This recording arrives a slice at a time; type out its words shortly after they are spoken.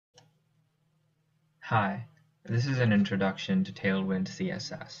Hi, this is an introduction to Tailwind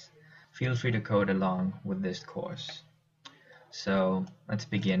CSS. Feel free to code along with this course. So let's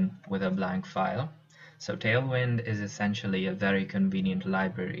begin with a blank file. So Tailwind is essentially a very convenient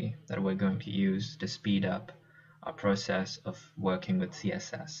library that we're going to use to speed up our process of working with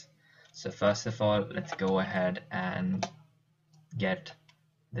CSS. So first of all, let's go ahead and get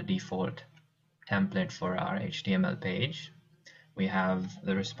the default template for our HTML page. We have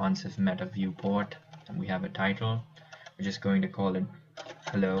the responsive meta viewport, and we have a title. We're just going to call it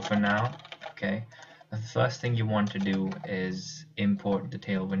hello for now. Okay. The first thing you want to do is import the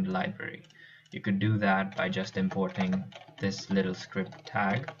Tailwind library. You could do that by just importing this little script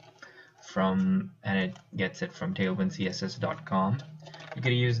tag and it gets it from tailwindcss.com. You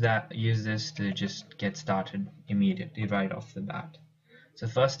could use this to just get started immediately right off the bat. So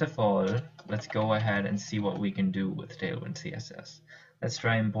first of all, let's go ahead and see what we can do with Tailwind CSS. Let's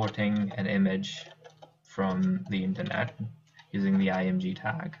try importing an image from the internet using the img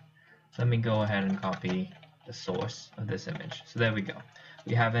tag. So let me go ahead and copy the source of this image. So there we go.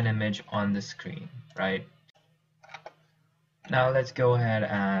 We have an image on the screen, right? Now let's go ahead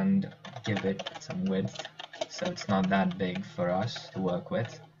and give it some width so it's not that big for us to work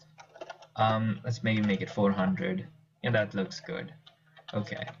with. Let's maybe make it 400, and that looks good.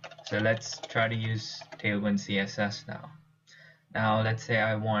 Okay, so let's try to use Tailwind CSS now. Now let's say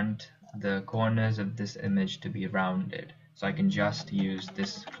I want the corners of this image to be rounded. So I can just use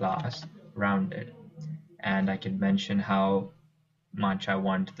this class rounded, and I can mention how much I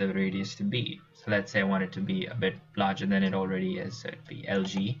want the radius to be. So let's say I want it to be a bit larger than it already is. So it'd be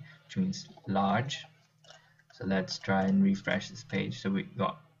LG, which means large. So let's try and refresh this page. So we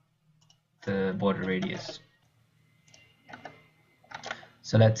got the border radius.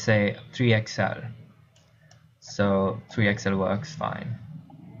 So let's say 3XL. So 3XL works fine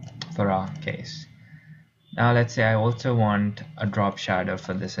for our case. Now let's say I also want a drop shadow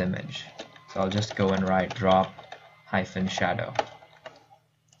for this image. So I'll just go and write drop -shadow.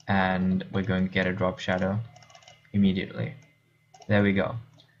 And we're going to get a drop shadow immediately. There we go.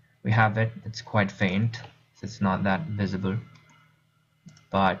 We have it. It's quite faint, so it's not that visible,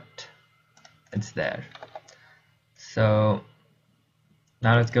 but it's there. So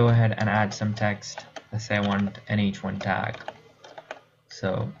now let's go ahead and add some text. Let's say I want an h1 tag.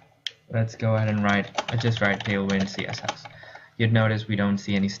 So let's go ahead and let's just write Tailwind CSS. You'd notice we don't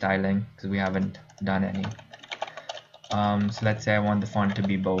see any styling because we haven't done any. So let's say I want the font to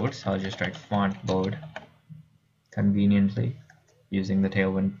be bold, so I'll just write font bold conveniently using the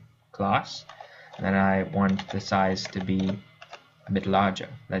Tailwind class. And then I want the size to be a bit larger.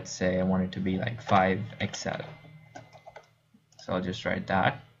 Let's say I want it to be like 5XL. So I'll just write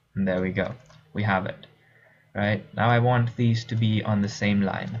that, and there we go. We have it. Right, now I want these to be on the same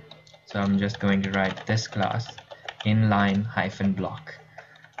line. So I'm just going to write this class inline -block.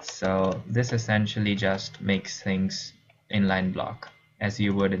 So this essentially just makes things inline block, as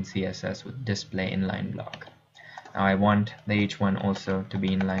you would in CSS with display inline block. Now I want the h1 also to be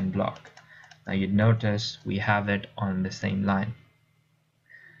inline block. Now you'd notice we have it on the same line.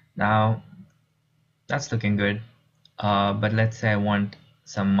 Now that's looking good, but let's say I want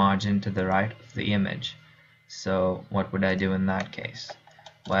some margin to the right of the image. So what would I do in that case?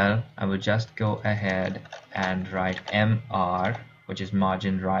 Well, I would just go ahead and write mr, which is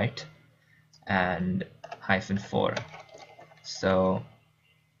margin right, and -4. So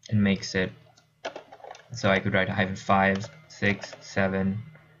it makes it so I could write -5, 6, 7,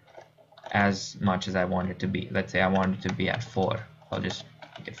 as much as I want it to be. Let's say I want it to be at 4. I'll just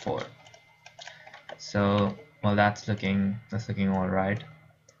make it 4. So well, that's looking all right.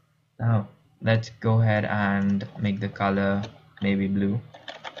 Now let's go ahead and make the color maybe blue.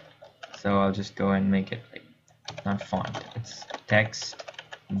 So I'll just go and make it like, not font, it's text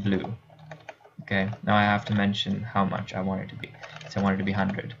blue. Okay, now I have to mention how much I want it to be. So I want it to be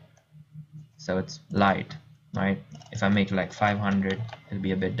 100. So it's light, right? If I make it like 500, it'll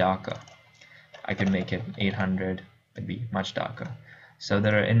be a bit darker. I could make it 800, it'd be much darker. So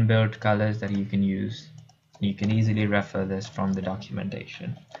there are inbuilt colors that you can use. You can easily refer this from the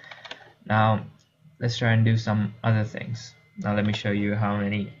documentation. Now let's try and do some other things. Now let me show you how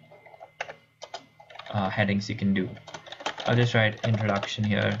many headings you can do. I'll just write introduction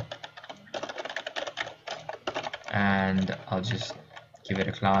here, and I'll just give it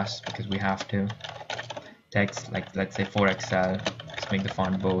a class because we have to. Text, like let's say 4XL. Let's make the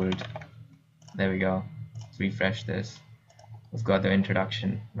font bold. There we go. Let's refresh this. We've got the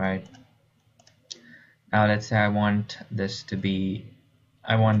introduction, right? Now let's say I want this to be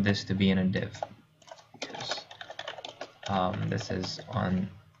in a div, because this is on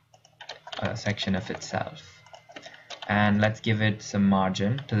section of itself. And let's give it some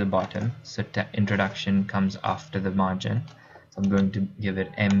margin to the bottom, so introduction comes after the margin. So I'm going to give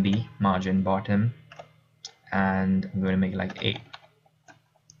it MB margin bottom, and I'm going to make it like 8.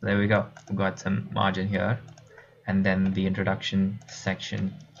 There we go, we've got some margin here, and then the introduction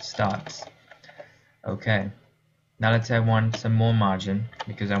section starts. Okay, now let's say I want some more margin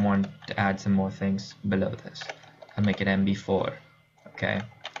because I want to add some more things below this. I'll make it MB4. Okay,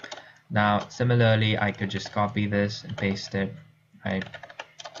 now similarly I could just copy this and paste it, right?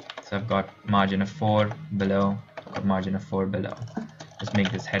 So I've got margin of 4 below, I've got margin of 4 below. Let's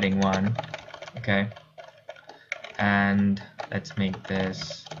make this heading 1. Okay, and let's make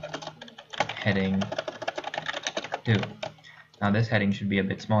this heading 2. Now this heading should be a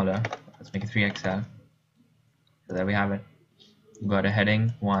bit smaller. Let's make it 3XL. So there we have it. We've got a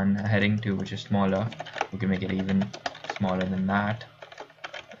heading 1, a heading 2, which is smaller. We can make it even smaller than that.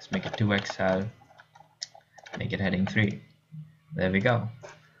 Let's make it 2XL. Make it heading 3. There we go.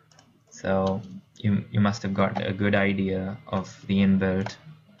 So you must have got a good idea of the inbuilt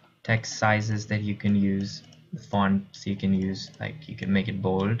text sizes that you can use, the fonts you can use. Like you can make it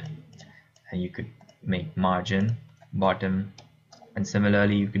bold, and you could make margin bottom, and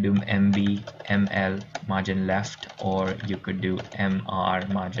similarly you could do MB ML margin left, or you could do MR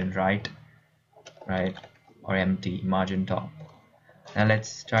margin right, or MT margin top. Now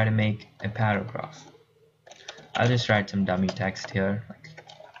let's try to make a paragraph. I'll just write some dummy text here,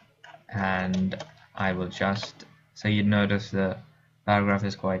 and I will just, so you'd notice the paragraph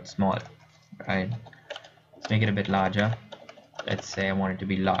is quite small, right? Let's make it a bit larger. Let's say I want it to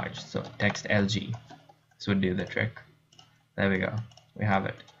be large, so text LG. This would do the trick. There we go, we have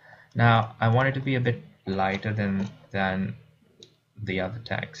it. Now I want it to be a bit lighter than the other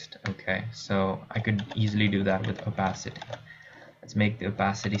text. Okay, so I could easily do that with opacity. Let's make the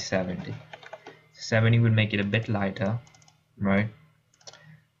opacity 70. 70 would make it a bit lighter, right?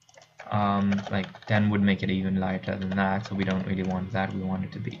 Like 10 would make it even lighter than that, so we don't really want that. We want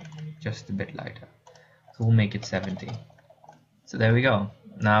it to be just a bit lighter, so we'll make it 70. So there we go.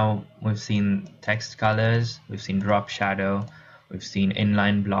 Now we've seen text colors, we've seen drop shadow, we've seen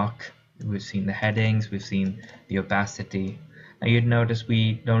inline block, we've seen the headings, we've seen the opacity. Now you'd notice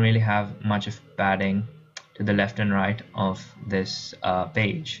we don't really have much of padding to the left and right of this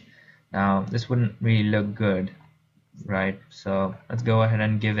page. Now this wouldn't really look good, right? So let's go ahead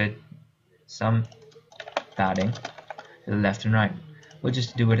and give it some padding to the left and right. We'll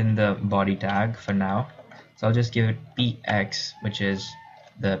just do it in the body tag for now. So I'll just give it px, which is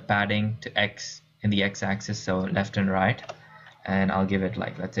the padding to x in the x-axis, so left and right, and I'll give it,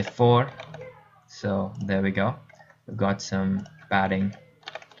 like, let's say 4. So there we go, we've got some padding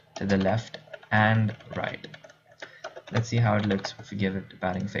to the left and right. Let's see how it looks if we give it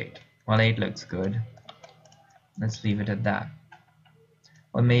padding of 8. Well, 8 looks good. Let's leave it at that.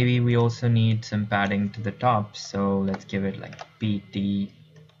 Or maybe we also need some padding to the top, so let's give it like PT8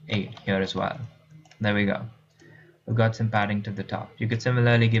 here as well. There we go, we've got some padding to the top. You could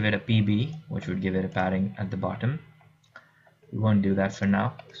similarly give it a PB, which would give it a padding at the bottom. We won't do that for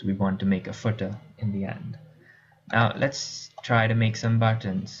now because we want to make a footer in the end. Now let's try to make some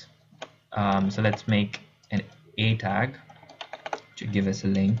buttons. So let's make an A tag, which would give us a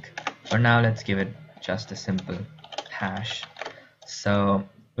link. For now, let's give it just a simple hash. So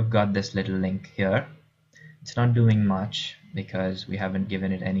we've got this little link here. It's not doing much because we haven't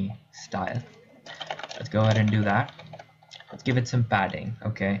given it any style. Let's go ahead and do that. Let's give it some padding,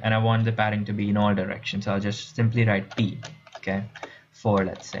 okay? And I want the padding to be in all directions, so I'll just simply write P, okay? 4,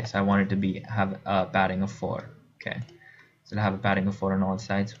 let's say. So I want it to have a padding of 4, okay? So it'll have a padding of 4 on all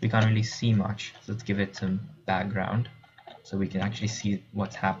sides. We can't really see much, so let's give it some background so we can actually see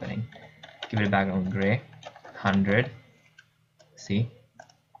what's happening. Give it a background gray, 100. See?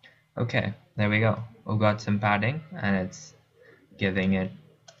 Okay, there we go. We've got some padding and it's giving it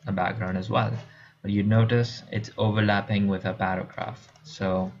a background as well. But you'd notice it's overlapping with a paragraph,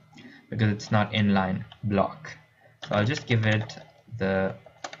 so because it's not inline block. So I'll just give it the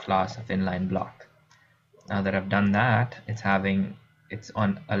class of inline block. Now that I've done that, it's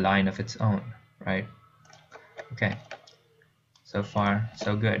on a line of its own, right? Okay, so far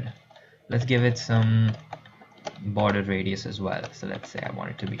so good. Let's give it some border radius as well. So let's say I want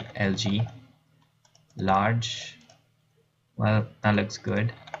it to be LG large. Well, that looks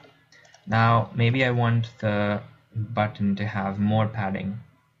good. Now maybe I want the button to have more padding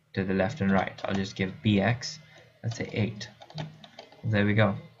to the left and right. I'll just give px, let's say 8. There we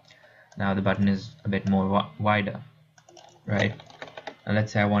go. Now the button is a bit more wider, right? Now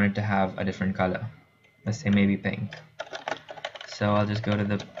let's say I want it to have a different color. Let's say maybe pink. So I'll just go to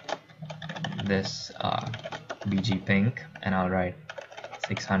the this BG pink, and I'll write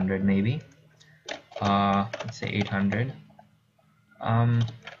 600 maybe. Let's say 800.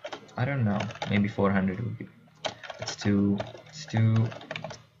 I don't know, maybe 400 would be.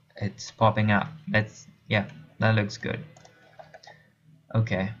 It's popping up. Yeah, that looks good.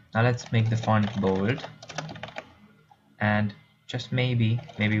 Okay, now let's make the font bold, and just maybe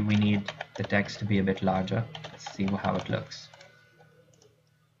we need the text to be a bit larger. Let's see how it looks.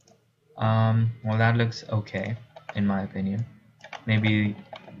 Well, that looks okay in my opinion. Maybe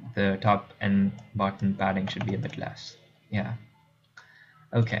the top and bottom padding should be a bit less. Yeah.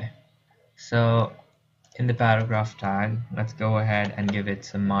 Okay, so in the paragraph tag, let's go ahead and give it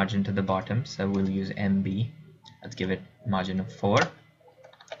some margin to the bottom. So we'll use MB. Let's give it margin of 4.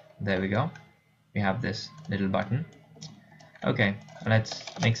 There we go. We have this little button. Okay, let's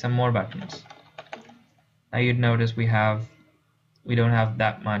make some more buttons. Now you'd notice we don't have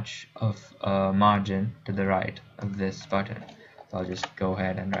that much of margin to the right of this button. So I'll just go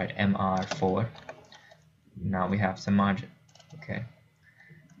ahead and write MR4. Now we have some margin. Okay.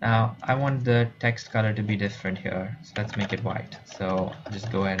 Now I want the text color to be different here, so let's make it white. So I'll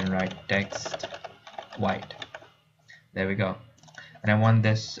just go ahead and write text white. There we go. And I want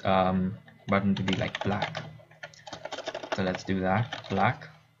this button to be like black. So let's do that, black.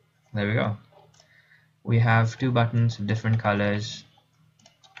 There we go. We have 2 buttons of different colors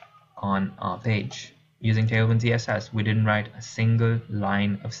on our page. Using Tailwind CSS, we didn't write a single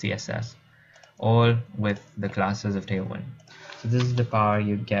line of CSS, all with the classes of Tailwind. So this is the power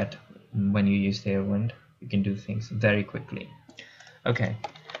you get when you use Tailwind. You can do things very quickly. Okay,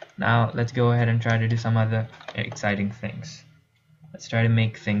 now let's go ahead and try to do some other exciting things. Let's try to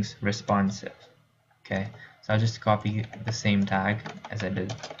make things responsive. Okay, so I'll just copy the same tag as I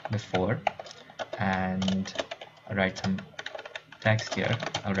did before, and I'll write some text here.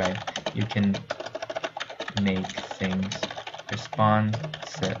 I'll write, you can make things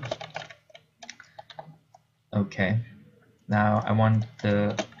responsive. Okay. Now I want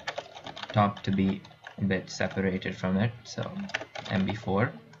the top to be a bit separated from it, so MB4.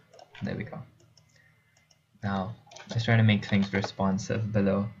 There we go. Now let's try to make things responsive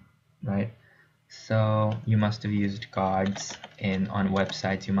below, right? So you must have used cards on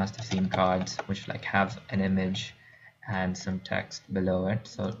websites. You must have seen cards which like have an image and some text below it.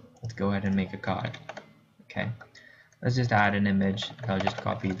 So let's go ahead and make a card. Okay. Let's just add an image. I'll just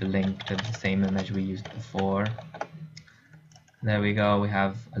copy the link to the same image we used before. There we go, we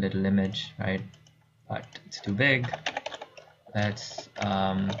have a little image, right? But it's too big. Let's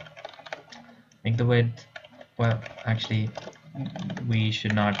make the width, well, actually, we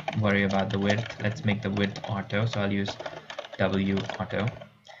should not worry about the width. Let's make the width auto, so I'll use W auto.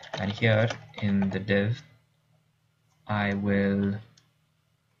 And here in the div, I will,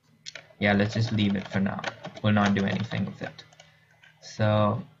 yeah, let's just leave it for now. We'll not do anything with it.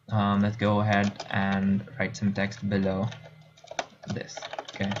 So let's go ahead and write some text below this.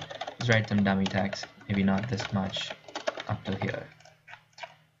 Okay, let's write some dummy text, maybe not this much up to here.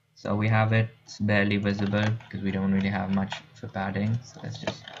 So we have it, it's barely visible because we don't really have much for padding. So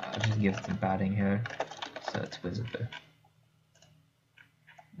I'll just give some padding here so it's visible.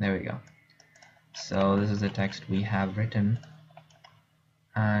 There we go. So this is the text we have written,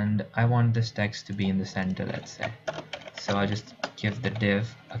 and I want this text to be in the center, let's say. So I'll just give the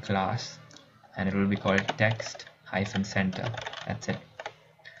div a class, and it will be called text-center. That's it.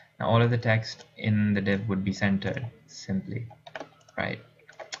 Now all of the text in the div would be centered simply, right?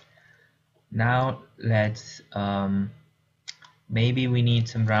 Now let's maybe we need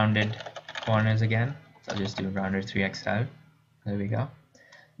some rounded corners again, so I'll just do rounded 3XL. There we go.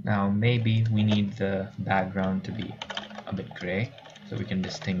 Now maybe we need the background to be a bit gray so we can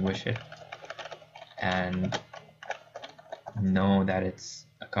distinguish it and know that it's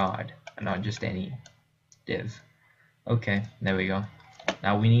a card and not just any div. Okay, there we go.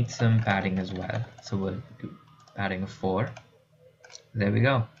 Now we need some padding as well, so we'll do padding of 4. There we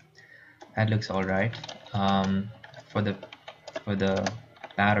go. That looks all right. For the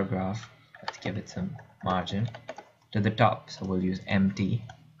paragraph, let's give it some margin to the top, so we'll use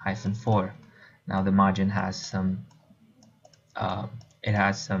MT-4. Now the margin has some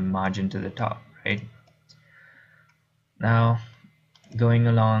margin to the top, right? Now going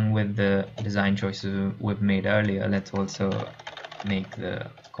along with the design choices we've made earlier, let's also make the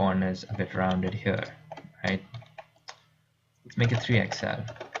corners a bit rounded here, right? Let's make it 3XL.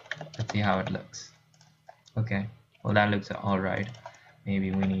 Let's see how it looks. Okay, well that looks alright.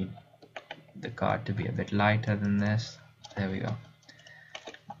 Maybe we need the card to be a bit lighter than this. There we go.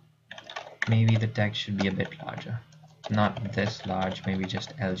 Maybe the text should be a bit larger. Not this large, maybe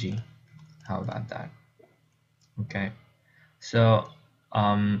just LG How about that? Okay, so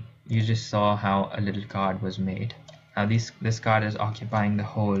you just saw how a little card was made. Now this card is occupying the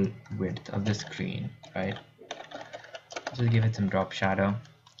whole width of the screen, right? Just give it some drop shadow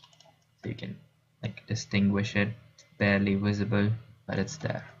so you can like distinguish it. It's barely visible, but it's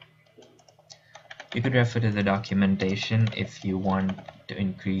there. You could refer to the documentation if you want to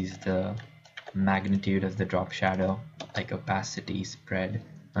increase the magnitude of the drop shadow, like opacity, spread,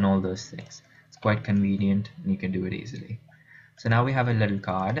 and all those things. It's quite convenient and you can do it easily. So now we have a little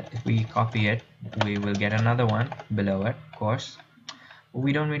card. If we copy it, we will get another one below it, of course. But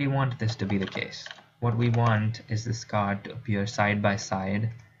we don't really want this to be the case. What we want is this card to appear side by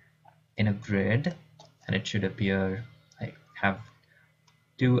side in a grid, and it should appear like have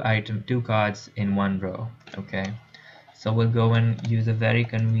two cards in one row. Okay, so we'll go and use a very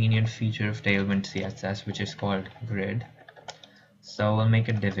convenient feature of Tailwind CSS, which is called grid. So we'll make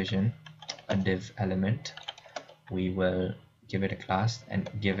a division, a div element. We will give it a class and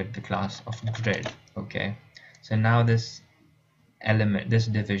give it the class of grid. Okay, so now this element, this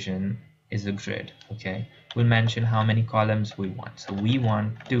division is a grid. Okay, we'll mention how many columns we want. So we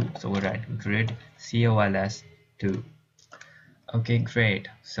want 2, so we'll write grid cols 2. Okay, great.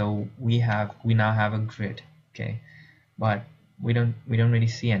 So we now have a grid. Okay, but we don't really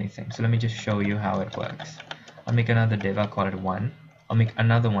see anything. So let me just show you how it works. I'll make another div. I'll call it 1. I'll make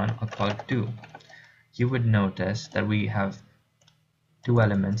another one. I'll call it 2. You would notice that we have 2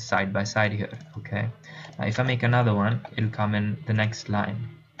 elements side by side here. Okay, now if I make another one, it'll come in the next line.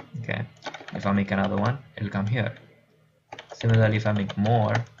 Okay, if I make another one, it'll come here. Similarly, if I make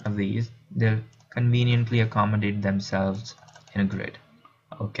more of these, they'll conveniently accommodate themselves in a grid.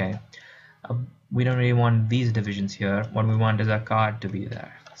 Okay, we don't really want these divisions here. What we want is our card to be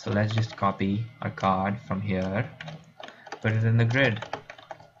there. So let's just copy our card from here, put it in the grid.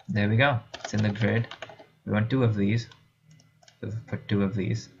 There we go, it's in the grid. We want 2 of these, so we'll put 2 of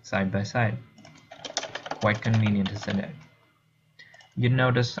these side by side. Quite convenient, isn't it? You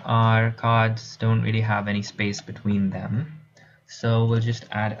notice our cards don't really have any space between them, so we'll just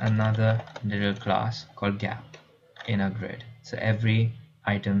add another little class called gap in our grid. So every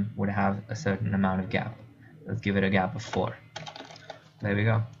item would have a certain amount of gap. Let's give it a gap of 4. There we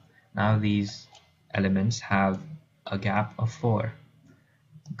go. Now these elements have a gap of 4.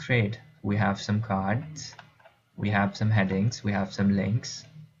 Great. We have some cards, we have some headings, we have some links,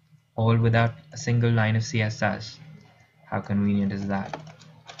 all without a single line of CSS. How convenient is that?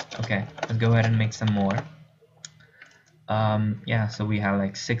 Okay, let's go ahead and make some more. Yeah, so we have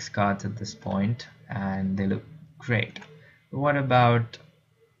like 6 cards at this point and they look great. What about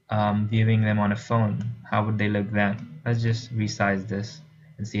viewing them on a phone? How would they look then? Let's just resize this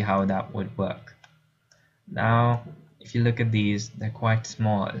and see how that would work. Now if you look at these, they're quite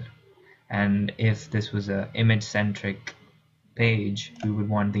small, and if this was an image centric page, we would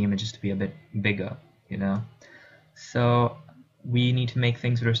want the images to be a bit bigger, you know. So we need to make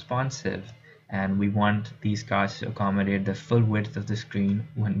things responsive, and we want these cards to accommodate the full width of the screen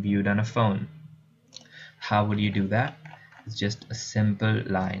when viewed on a phone. How would you do that? It's just a simple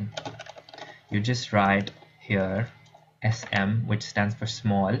line. You just write here SM, which stands for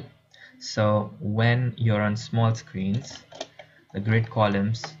small. So when you're on small screens, the grid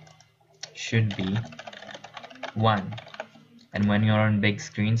columns should be 1, and when you're on big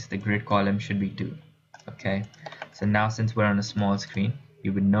screens, the grid column should be 2. Okay, so now since we're on a small screen,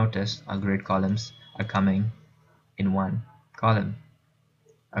 you would notice our grid columns are coming in one column.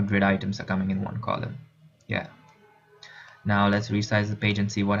 Our grid items are coming in one column. Yeah. Now let's resize the page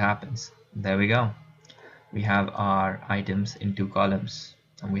and see what happens. There we go. We have our items in 2 columns,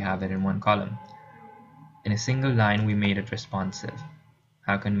 and we have it in 1 column. In a single line, we made it responsive.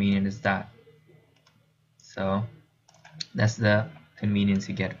 How convenient is that? So that's the convenience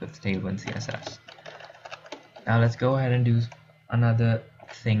you get with Tailwind CSS. Now let's go ahead and do another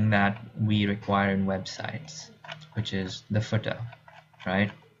thing that we require in websites, which is the footer,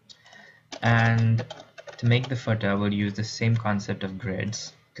 right? And to make the footer, we'll use the same concept of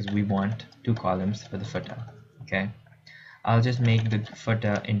grids, because we want 2 columns for the footer. Okay, I'll just make the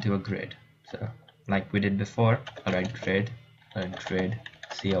footer into a grid. So like we did before, I'll write grid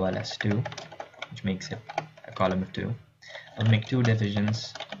cols2, which makes it a column of 2. I'll make 2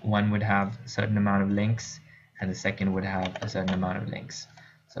 divisions. One would have a certain amount of links, and the second would have a certain amount of links.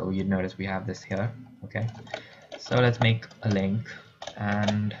 So you'd notice we have this here. Okay, so let's make a link,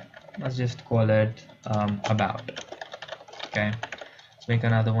 and let's just call it about. Okay, let's make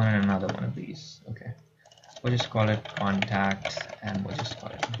another one and another one of these. Okay, we'll just call it contacts, and we'll just call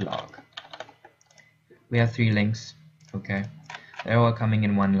it blog. We have 3 links. Okay, they're all coming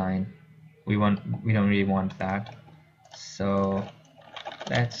in one line. we don't really want that, so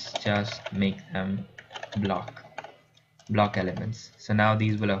let's just make them block elements. So now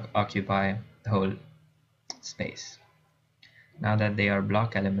these will occupy the whole space. Now that they are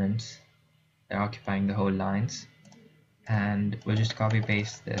block elements, they're occupying the whole lines, and we'll just copy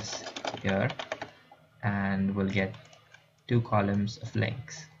paste this here, and we'll get 2 columns of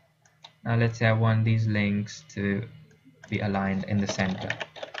links. Now let's say I want these links to be aligned in the center.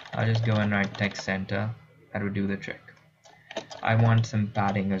 I'll just go and write text center. That would do the trick. I want some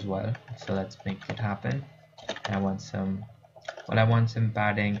padding as well, so let's make it happen. And I want some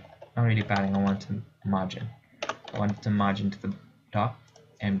padding, not really padding, I want some margin. I want some margin to the top,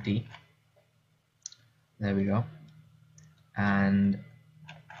 empty. There we go. And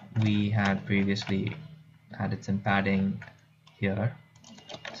we had previously added some padding here,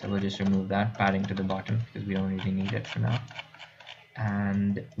 so we'll just remove that padding to the bottom because we don't really need it for now.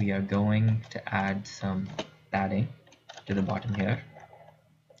 And we are going to add some padding to the bottom here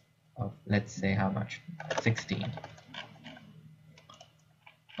of, let's say, how much? 16.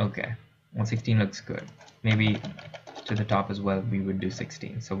 Okay, well, 16 looks good. Maybe to the top as well we would do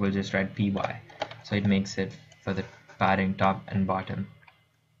 16, so we'll just write py, so it makes it for the padding top and bottom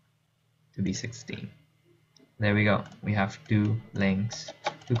to be 16. There we go. We have 2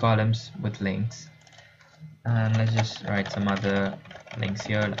 columns with links, and let's just write some other links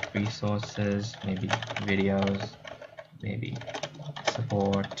here, like resources, maybe videos, maybe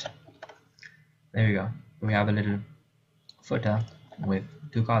support. There we go. We have a little footer with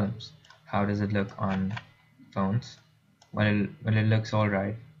 2 columns. How does it look on phones? Well, it looks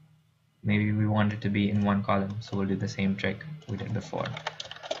alright. Maybe we want it to be in 1 column, so we'll do the same trick we did before.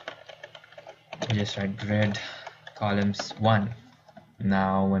 We just write grid columns 1.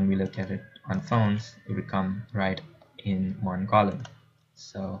 Now when we look at it on phones, it would come right in 1 column.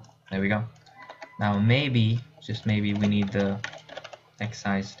 So there we go. Now maybe, just maybe, we need the text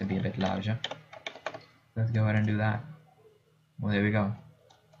size to be a bit larger. Let's go ahead and do that. Well, there we go.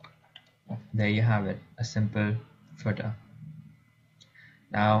 There you have it, a simple footer.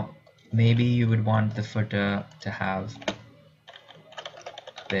 Now maybe you would want the footer to have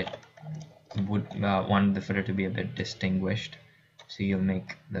a bit, want the footer to be a bit distinguished, so you'll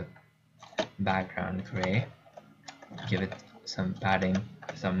make the background gray, give it some padding,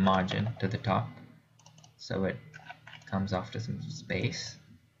 some margin to the top, so it comes off to some space.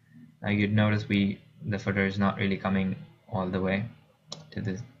 Now you'd notice the footer is not really coming all the way to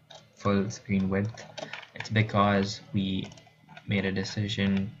the full screen width. It's because we made a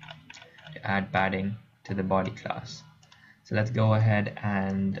decision to add padding to the body class. So let's go ahead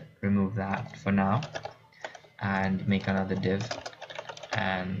and remove that for now and make another div,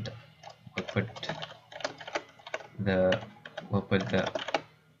 and we'll put the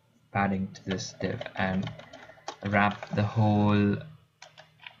padding to this div and wrap the whole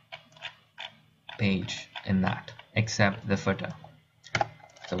page in that except the footer.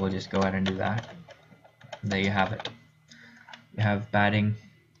 So we'll just go ahead and do that. There you have it. You have padding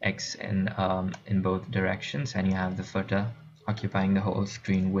X in both directions, and you have the footer occupying the whole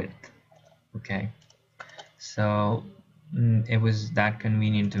screen width. Okay, so it was that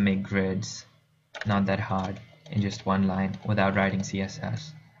convenient to make grids, not that hard, in just 1 line without writing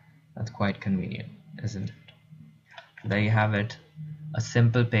CSS. That's quite convenient, isn't it? There you have it, a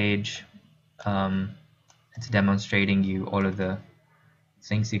simple page. It's demonstrating you all of the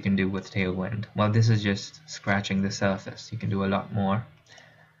things you can do with Tailwind. Well, this is just scratching the surface. You can do a lot more.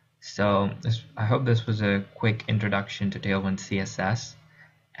 So I hope this was a quick introduction to Tailwind CSS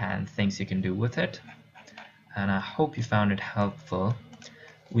and things you can do with it, and I hope you found it helpful.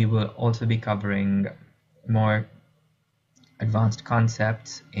 We will also be covering more advanced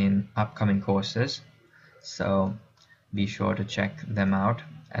concepts in upcoming courses, so be sure to check them out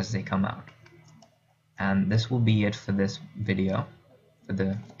as they come out. And this will be it for this video, for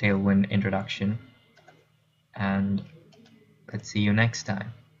the Tailwind introduction, and let's see you next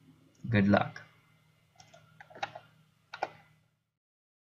time. Good luck.